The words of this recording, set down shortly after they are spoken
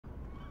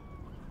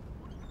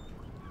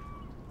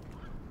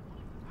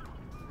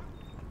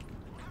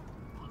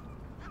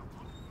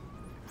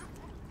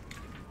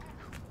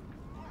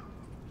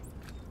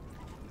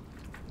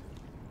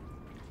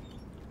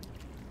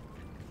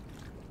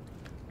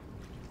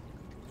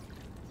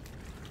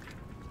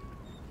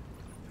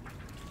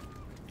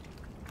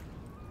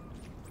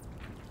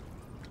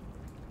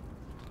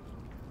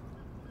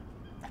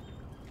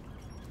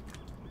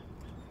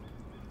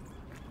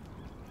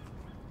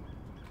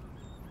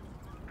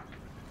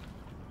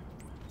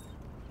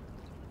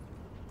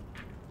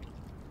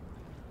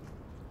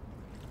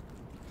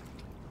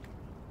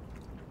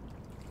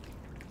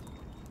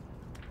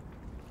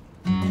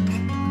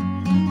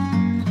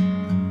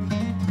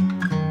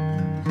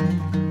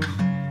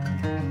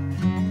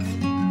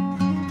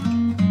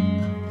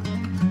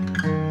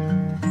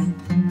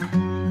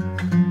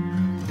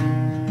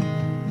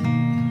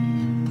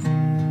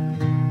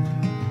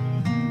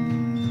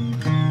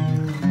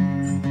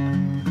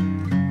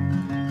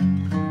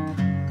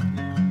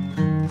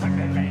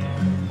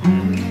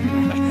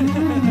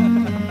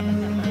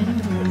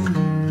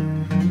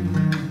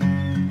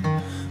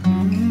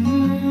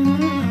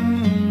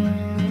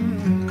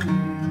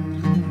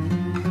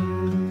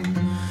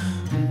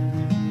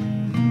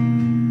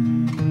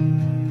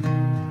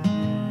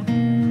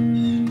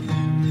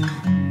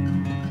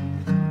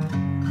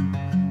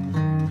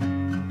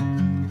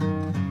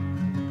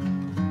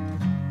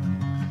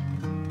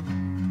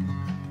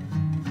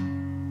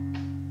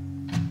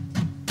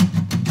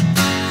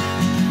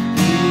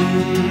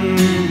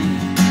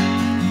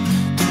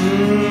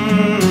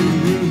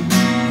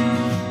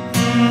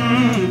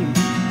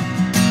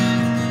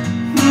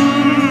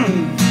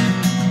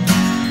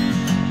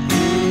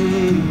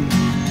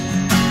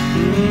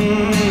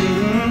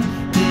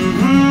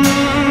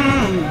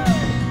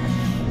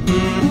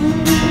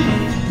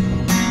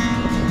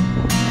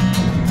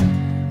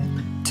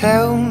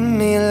Tell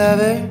me,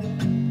 lover,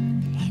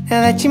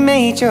 now that you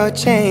made your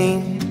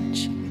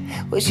change,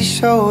 was your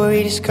soul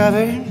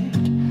rediscovered?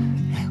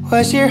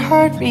 Was your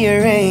heart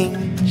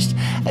rearranged?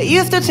 Are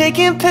you still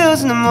taking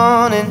pills in the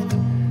morning?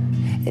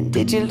 And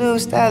did you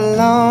lose that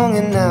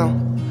longing now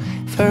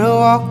for a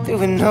walk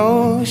through an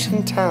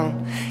ocean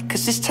town?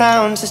 Cause this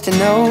town's just an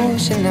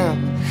ocean now.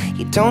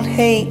 You don't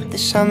hate the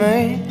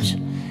summers,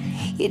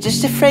 you're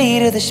just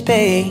afraid of the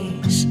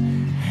space,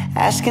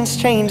 asking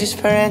strangers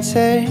for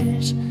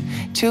answers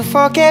to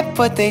forget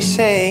what they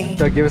say.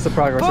 So give us a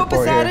progress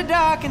report here.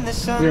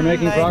 We're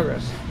making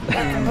progress.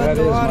 And that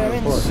is my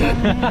report.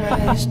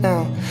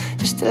 Now,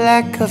 just a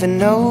lack of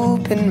an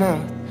open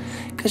mouth,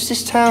 cause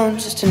this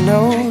town's just an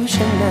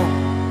ocean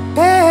now.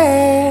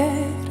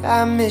 Bad,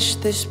 I miss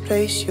this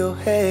place, your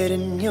head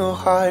and your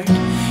heart.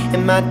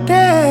 And my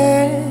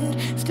dad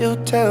still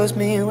tells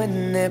me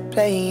when they're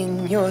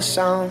playing your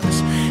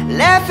songs,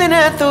 laughing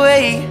at the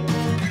way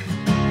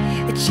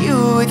that you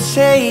would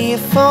say,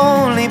 if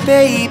only,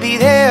 baby,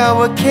 there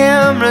were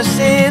cameras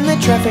in the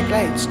traffic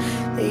lights,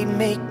 they'd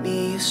make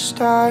me a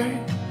star,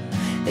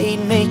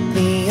 they'd make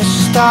me a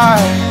star.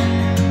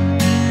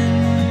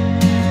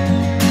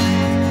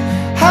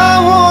 I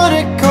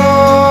wanna go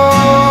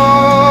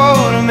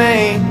to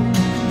Maine.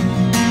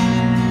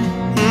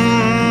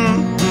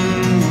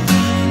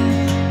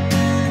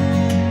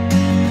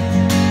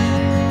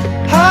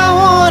 I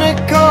wanna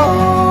go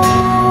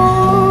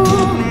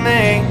to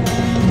Maine.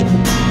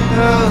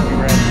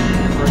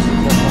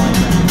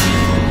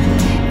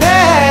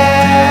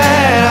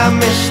 Bad, I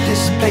miss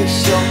this place,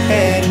 your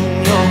head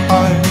and your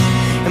heart.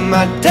 And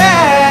my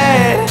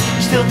dad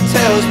still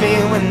tells me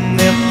when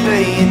they're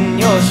playing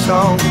your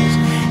songs,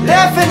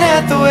 laughing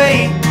at the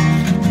way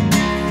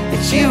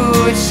that you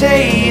would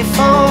say, if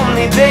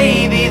only,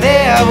 baby,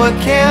 there were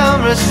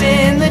cameras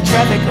in the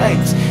traffic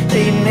lights,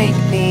 they'd make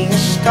me a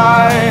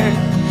star,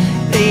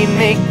 they'd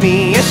make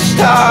me a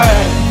star.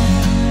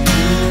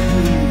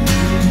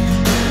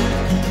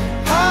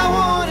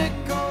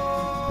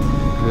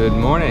 Good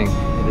morning.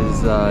 It is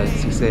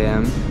 6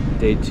 a.m.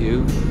 day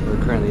 2. We're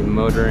currently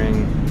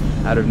motoring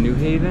out of New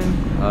Haven,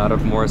 out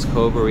of Morris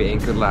Cove, where we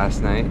anchored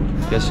last night.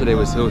 Yesterday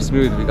was so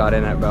smooth. We got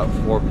in at about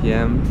 4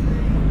 p.m.,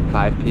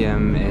 5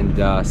 p.m.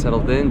 and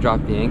settled in,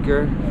 dropped the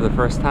anchor for the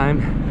first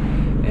time,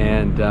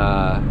 and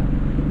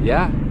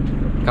yeah,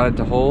 got it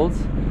to hold.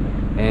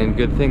 And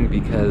good thing,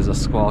 because a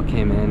squall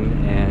came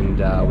in and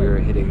we were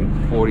hitting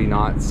 40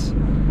 knots.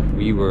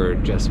 We were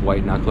just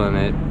white knuckling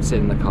it,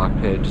 sitting in the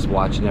cockpit, just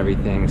watching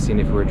everything, seeing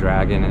if we were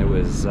dragging. It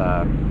was,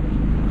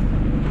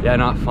 yeah,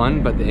 not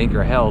fun, but the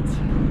anchor held.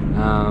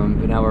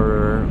 But now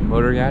we're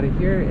motoring out of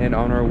here and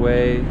on our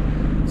way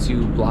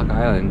to Block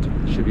Island.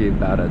 Should be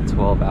about a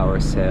 12-hour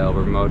sail.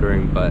 We're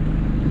motoring, but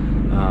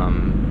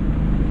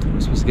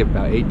we're supposed to get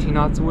about 18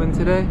 knots of wind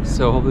today,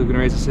 so hopefully we can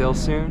raise the sail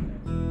soon.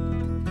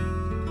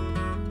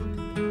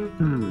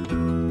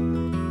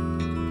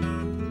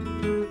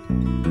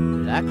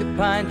 Like the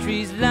pine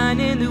trees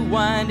lining the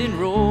winding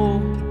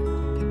road,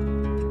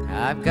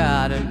 I've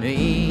got a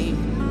name,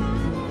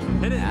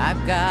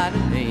 I've got a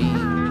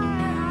name.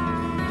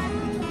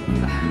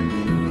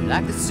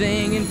 Like the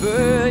singing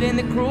bird and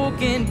the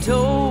croaking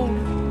toad,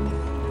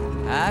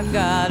 I've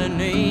got a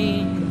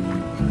name,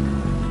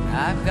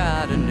 I've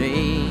got a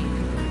name.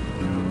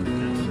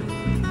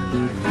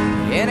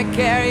 And I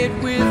carry it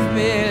with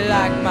me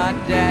like my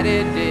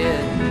daddy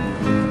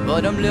did,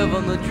 but I'm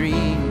living the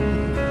dream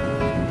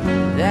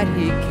that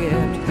he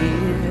kept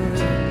here.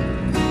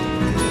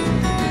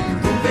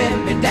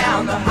 Moving me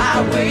down the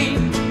highway,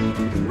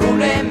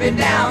 rolling me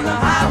down the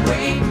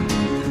highway,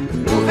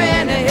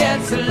 moving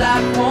ahead so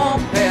life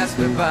won't pass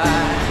me by.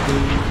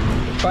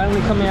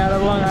 Finally coming out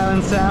of Long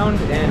Island Sound,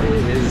 and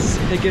it is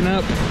picking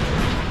up.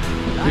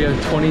 We have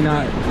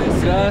 20-knot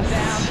gusts.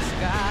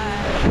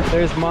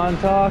 There's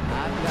Montauk.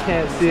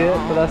 Can't see it,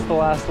 but that's the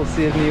last we'll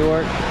see of New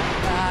York.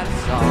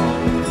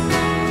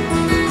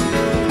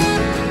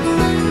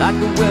 Like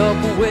the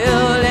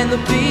whippoorwill and the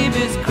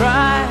babies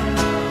cry,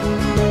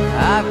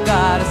 I've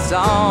got a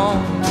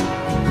song,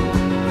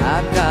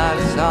 I've got a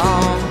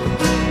song.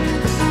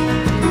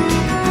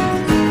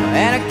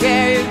 And I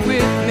carry it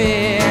with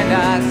me and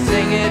I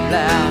sing it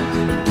loud.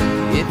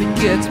 If it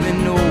gets me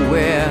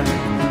nowhere,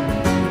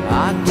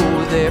 I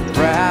go there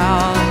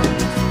proud.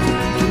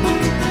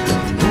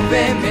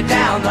 Moving me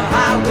down the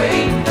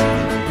highway,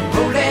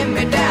 rolling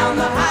me down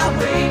the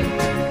highway,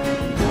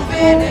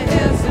 moving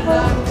ahead so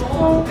life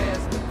won't pass.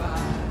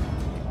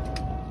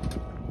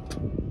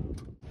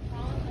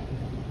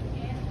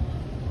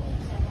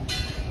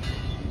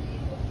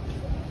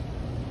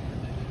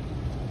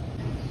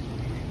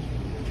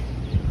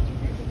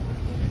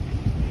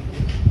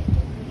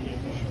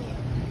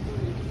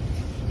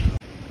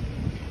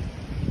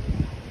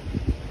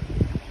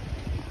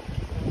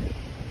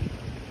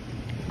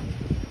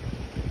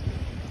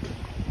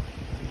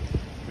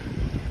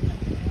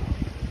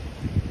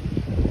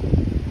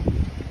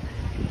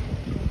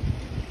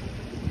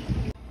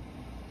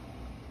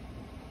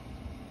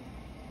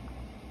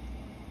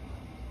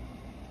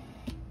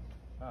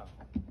 Wow.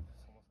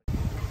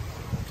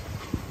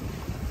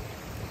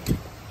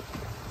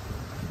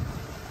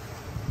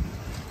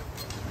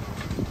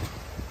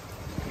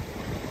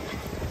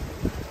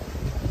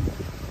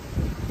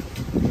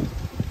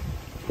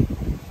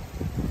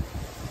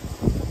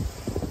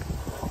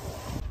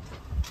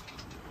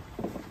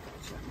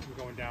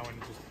 Going down and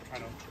just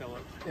trying to fill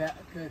it. Yeah,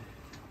 good.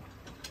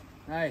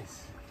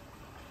 Nice.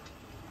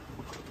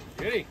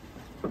 Goody.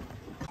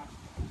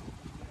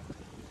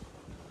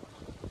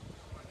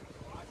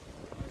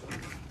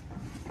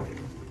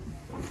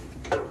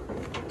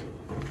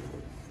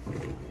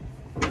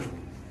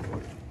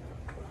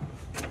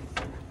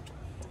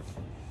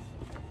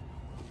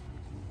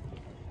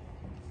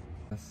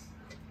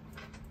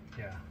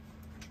 Yeah.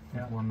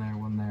 Yeah. One there,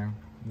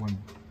 one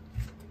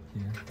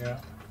here. Yeah.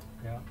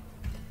 Yeah.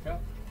 Yeah.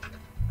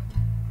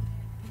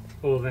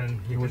 Well,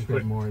 then you wish can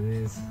we put had more of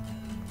these.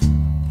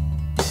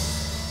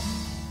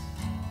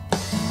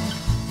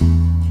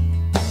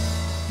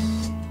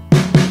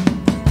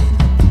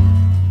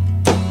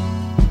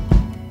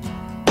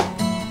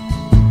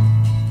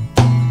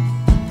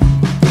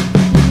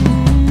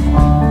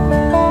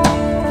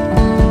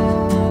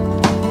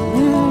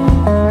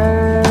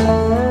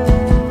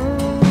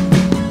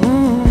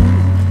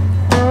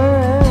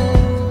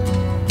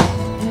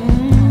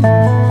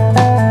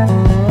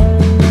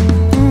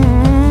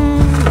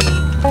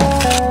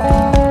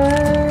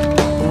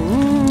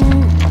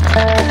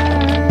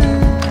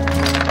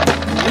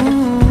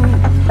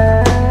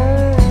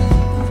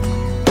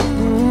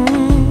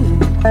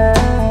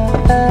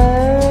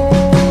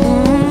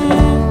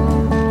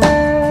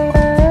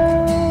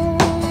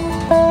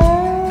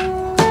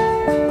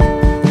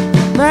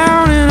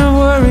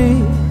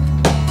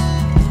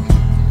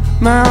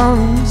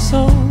 mountain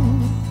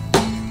song.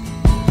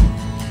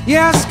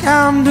 Yes,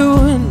 I'm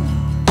doing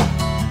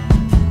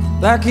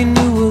like you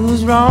knew it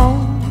was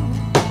wrong.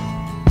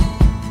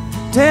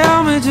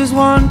 Tell me just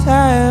one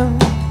time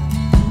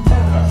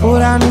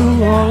what I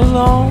knew all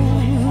along.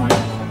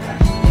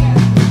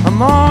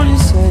 I'm on your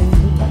side,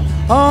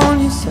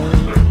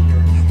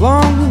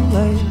 long and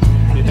late.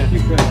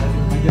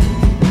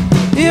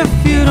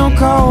 If you don't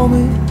call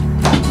me,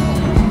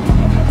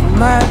 I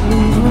might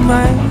lose my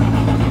mind.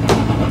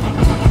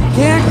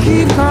 Can't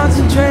keep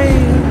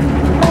concentrating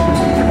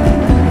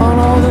on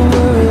all the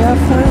worry I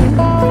find.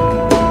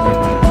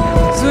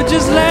 So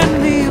just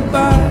lend me a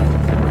bite,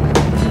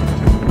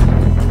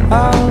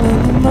 I'll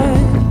lend you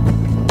mine.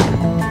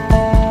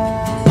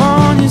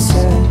 On your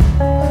side,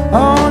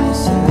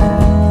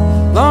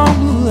 long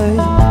blue lane.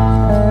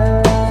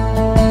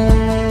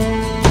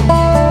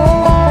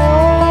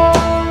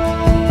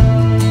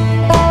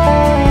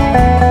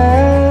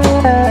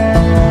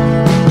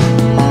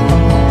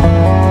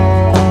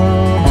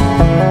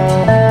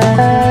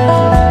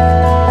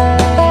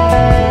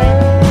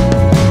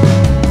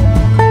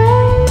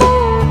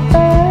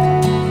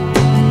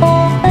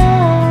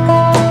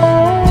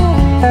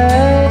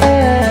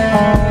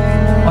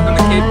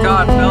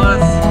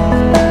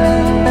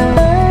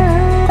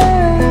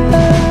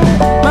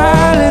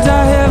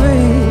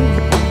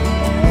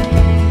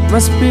 My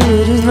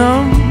spirit is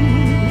numb.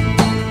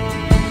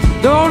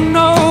 Don't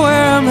know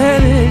where I'm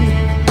headed,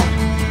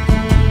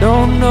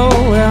 don't know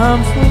where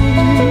I'm from.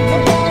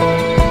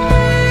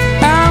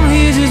 I'm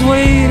here just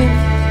waiting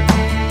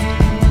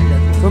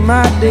for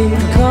my day to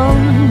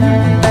come.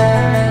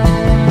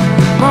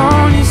 I'm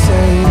on your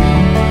side,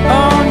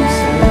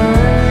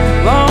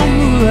 long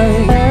blue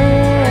lane.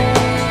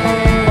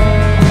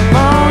 I'm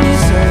on your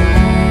side,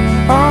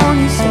 long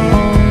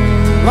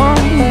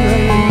blue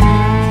lane.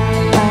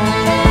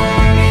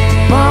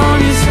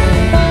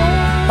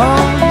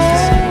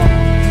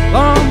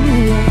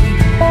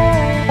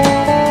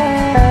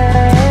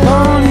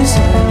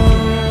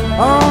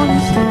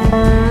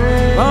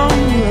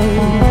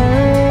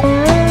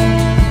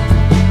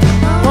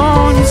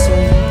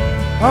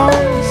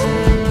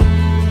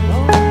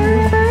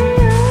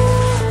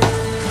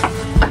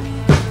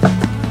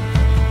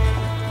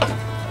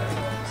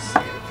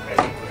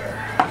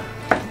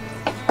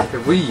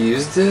 Have we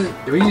used it?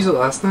 Did we use it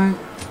last night?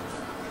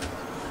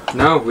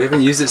 No, we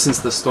haven't used it since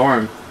the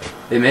storm.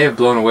 It may have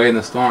blown away in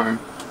the storm.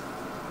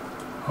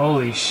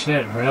 Holy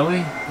shit,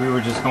 really? We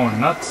were just going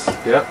nuts.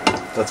 Yep,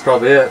 that's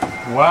probably it.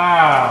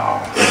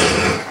 Wow.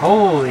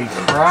 Holy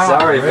crap.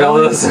 Sorry, really?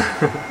 fellas.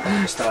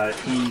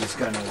 He's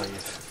gonna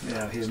leave.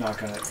 Yeah, he's not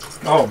gonna.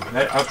 Oh,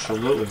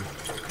 absolutely.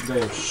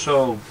 They are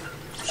so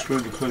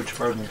screwed the pooch,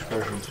 pardon the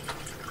expressions.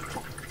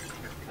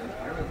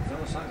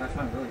 Those songs I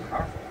find really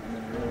powerful.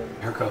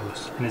 Here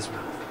goes in his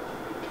mouth.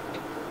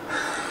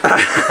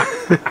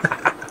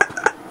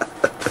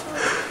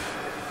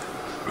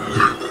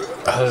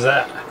 How's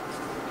that?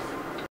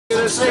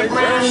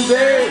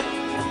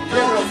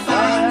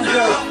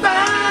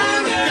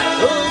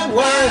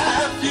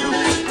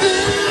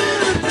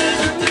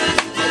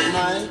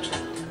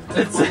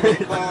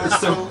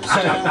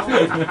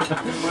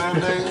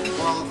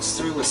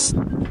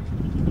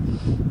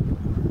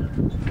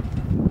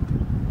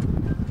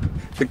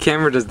 The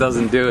camera just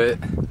doesn't do it.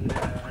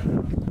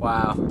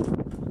 Wow.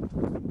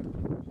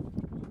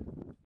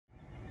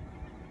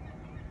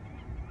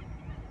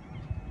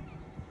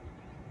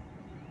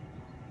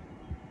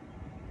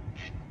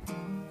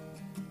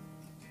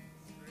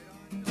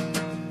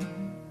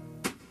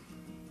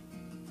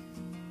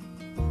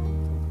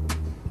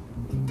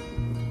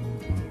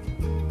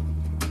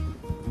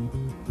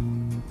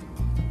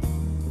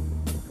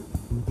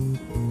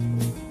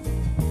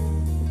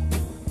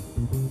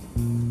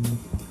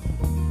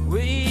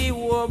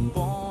 were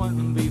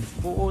born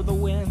before the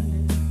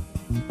wind,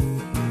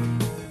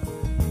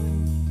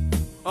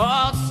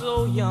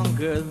 also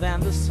younger than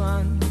the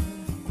sun.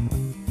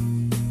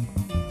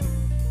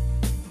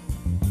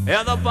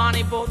 Yeah, the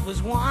bonnie boat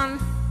was one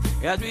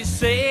as we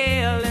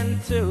sailed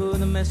into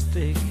the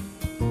mystic.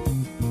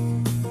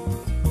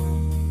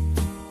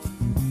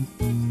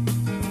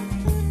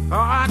 Oh,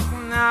 I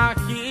can now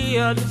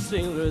hear the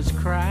sailors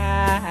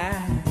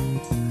cry,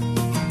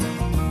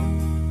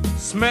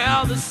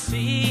 smell the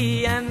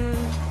sea and...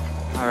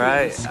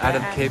 Alright, out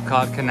of Cape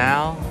Cod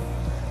Canal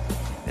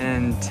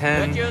and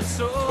 10,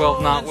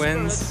 12 knot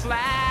winds.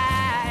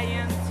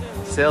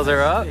 Sails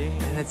are up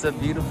and it's a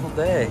beautiful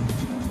day.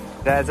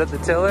 Dad's at the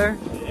tiller,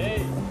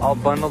 all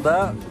bundled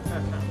up.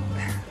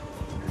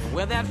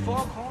 Where that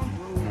foghorn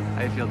blew.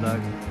 How you feel,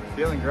 Doug?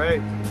 Feeling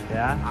great.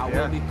 Yeah? I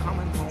will be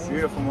coming home.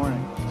 Beautiful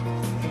morning.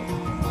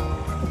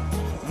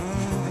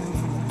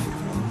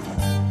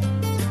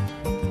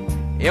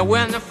 Yeah,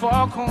 when the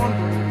foghorn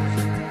blows,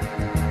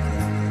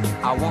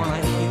 I wanna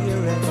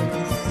hear it.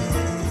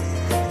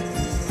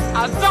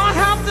 I don't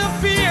have to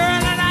fear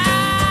it, and I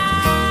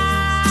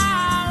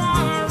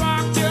wanna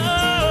rock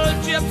your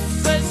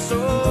gypsy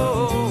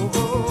soul,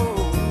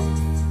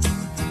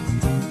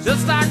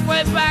 just like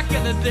way back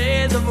in the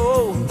days of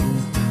old.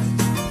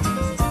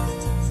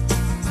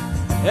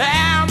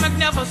 And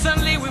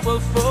magnificently we will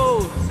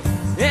fold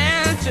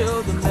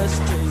into the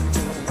mystery.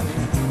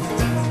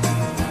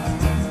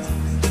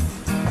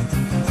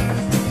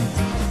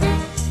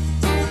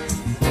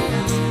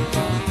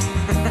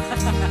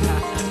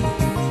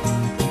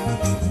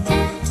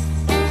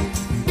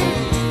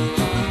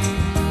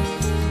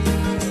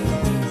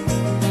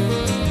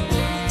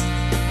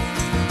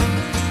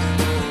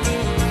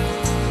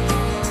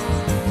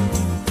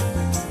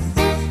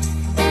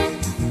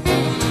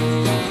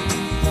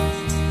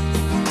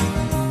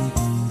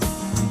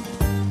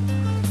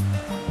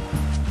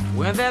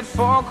 When that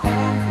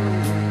foghorn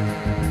blows,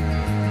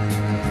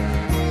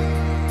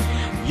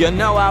 you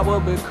know I will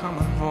be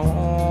coming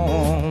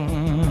home.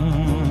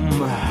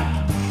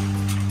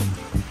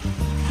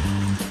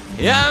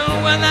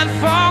 Yeah, when that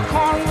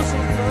foghorn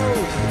whistle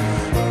blows,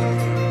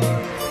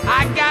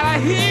 I gotta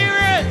hear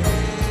it.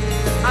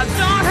 I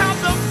don't have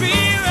to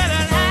fear it,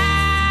 and I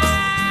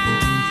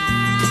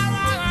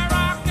wanna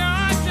rock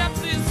your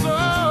gypsy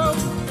soul,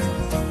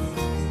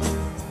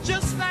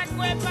 just like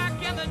way back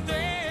in the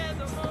days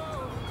of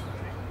old.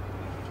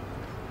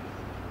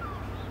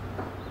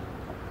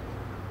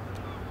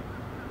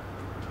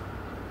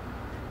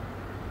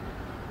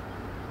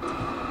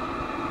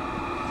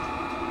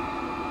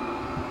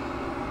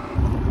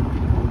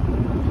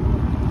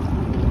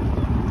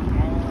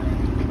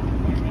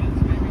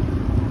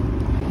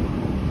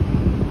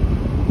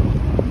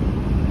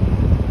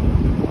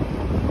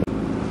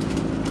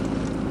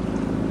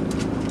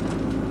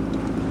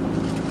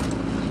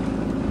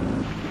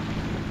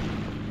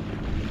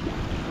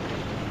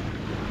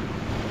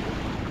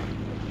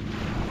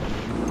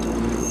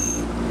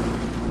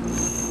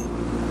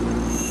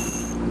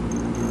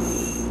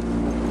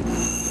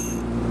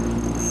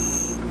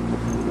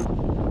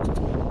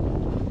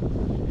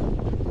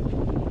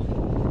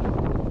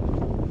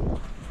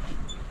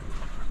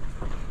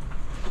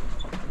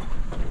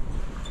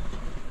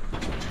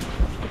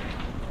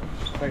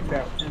 Like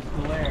that. Is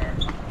glare.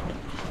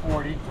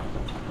 40.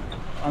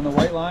 On the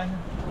white line?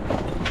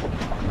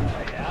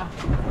 Yeah.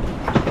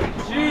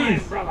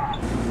 Jeez, brother.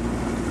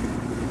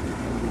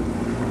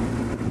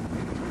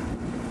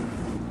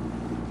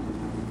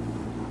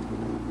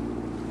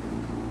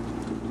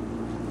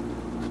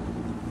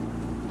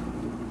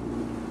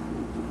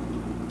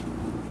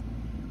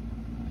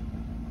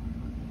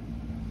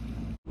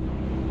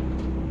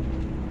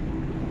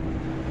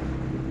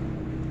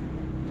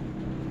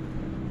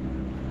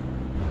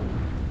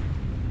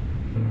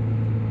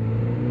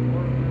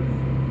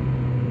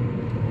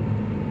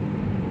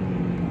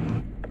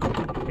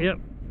 Yep.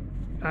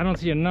 I don't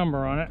see a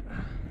number on it.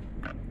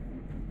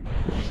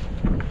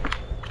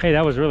 Hey,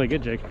 that was really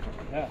good, Jake.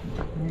 Yeah.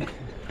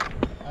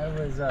 I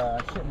was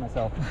shitting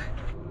myself.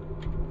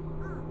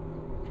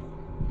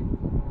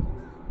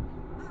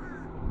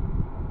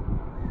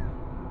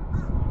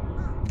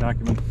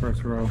 Document the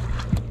first row.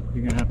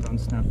 You're gonna have to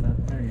unsnap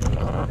that. There you go.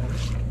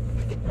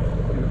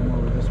 Come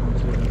over this one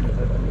too.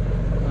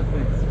 Oh,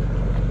 thanks.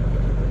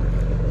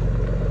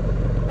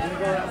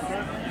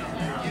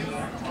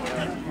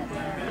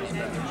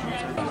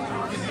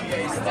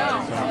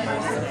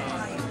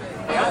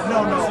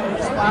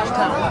 Splash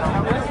town.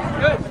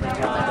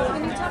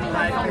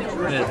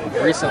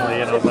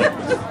 Recently, and I was like,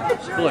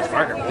 look,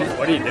 Parker,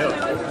 what are you doing?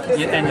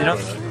 And you know,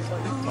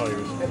 oh,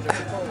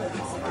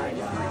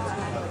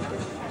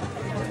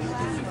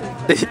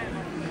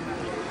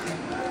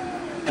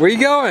 Where you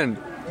going?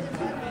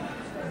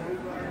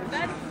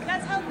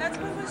 That's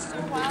what was so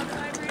wild when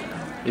I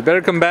read. You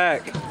better come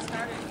back.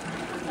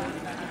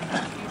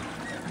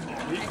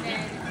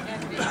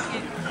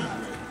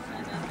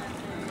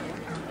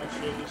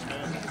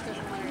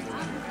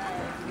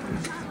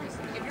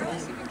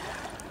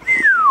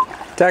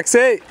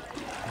 Taxi!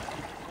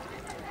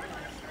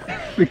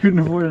 We couldn't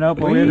afford an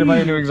outboard. We had to buy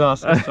a new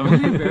exhaust system.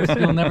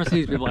 You'll never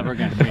see these people ever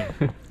again.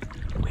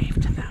 Wave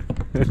to them.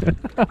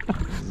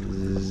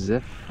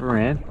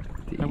 Zephyran.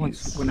 I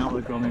once went out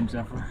with a girl named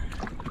Zephyr.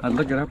 I'd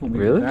look it up when we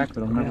Really? get back,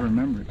 but I'll never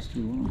remember. It's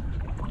too long.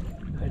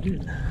 I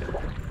did.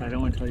 I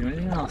don't want to tell you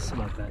anything else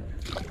about that.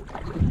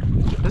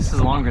 This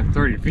is longer than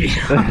 30 feet.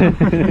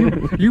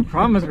 You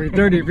promised me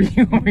 30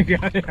 feet when we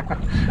got here.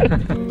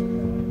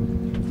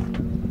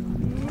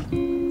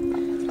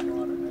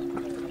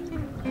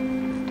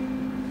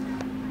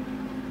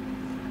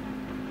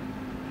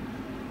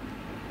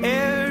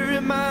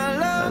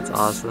 That's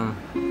awesome.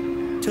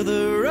 Till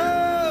the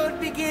road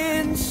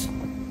begins.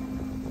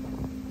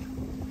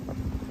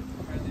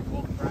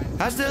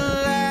 As the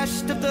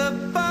last of the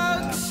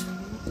bugs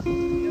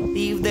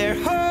leave their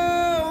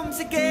homes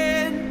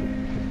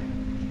again,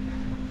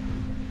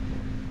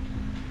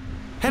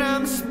 and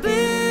I'm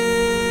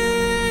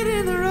split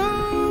in the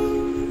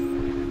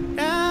road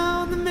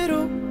down the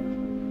middle.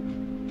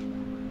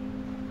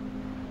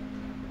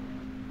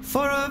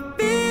 For a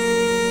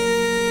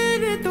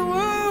minute the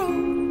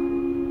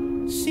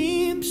world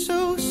seems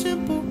so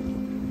simple.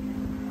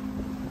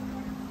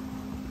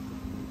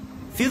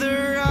 Feel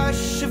the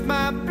rush of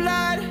my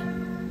blood,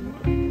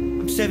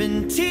 I'm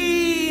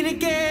 17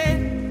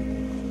 again.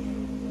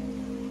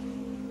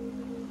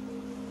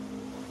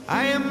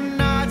 I am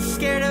not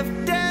scared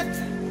of death,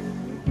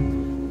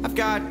 I've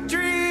got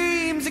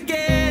dreams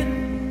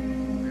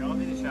again. We all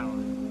need a shower.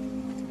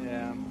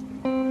 Yeah.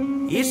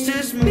 It's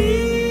just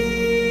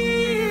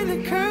me in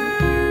the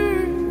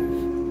curve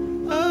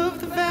of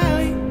the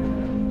valley,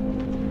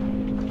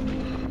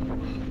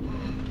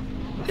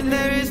 and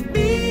there is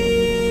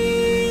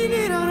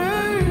meaning on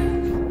earth.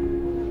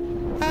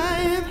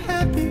 I am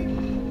happy.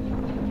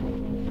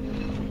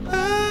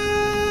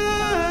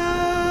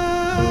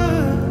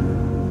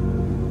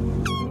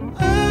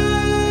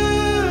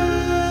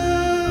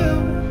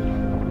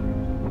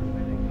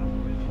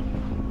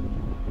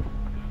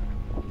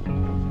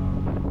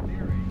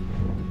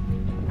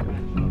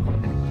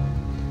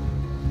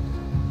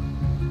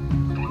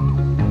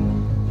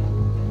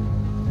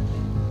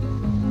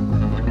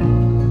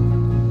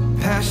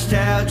 Past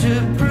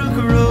Algebrook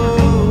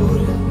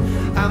Road,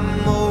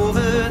 I'm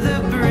over the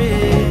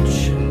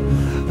bridge.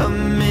 A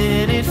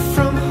minute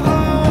from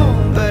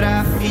home, but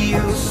I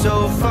feel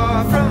so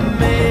far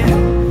from it.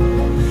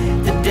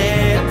 The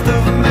depth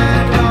of my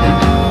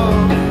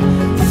dog,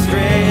 the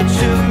stretch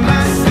of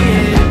my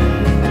skin,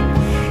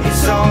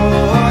 it's all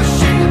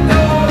washing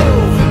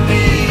over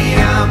me.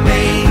 I'm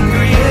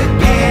angry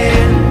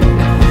again.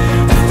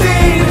 The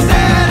things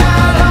that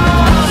I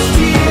lost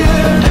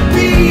here, the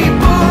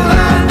people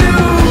I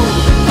knew,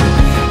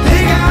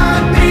 they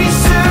got me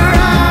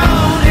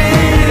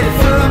surrounded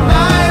for a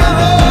mile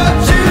or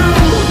two.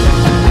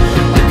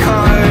 The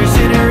car's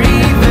in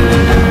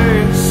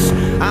reverse,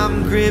 I'm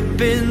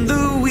gripping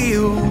the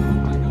wheel.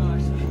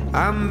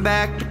 I'm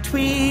back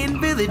between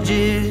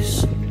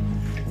villages,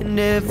 and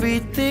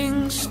everything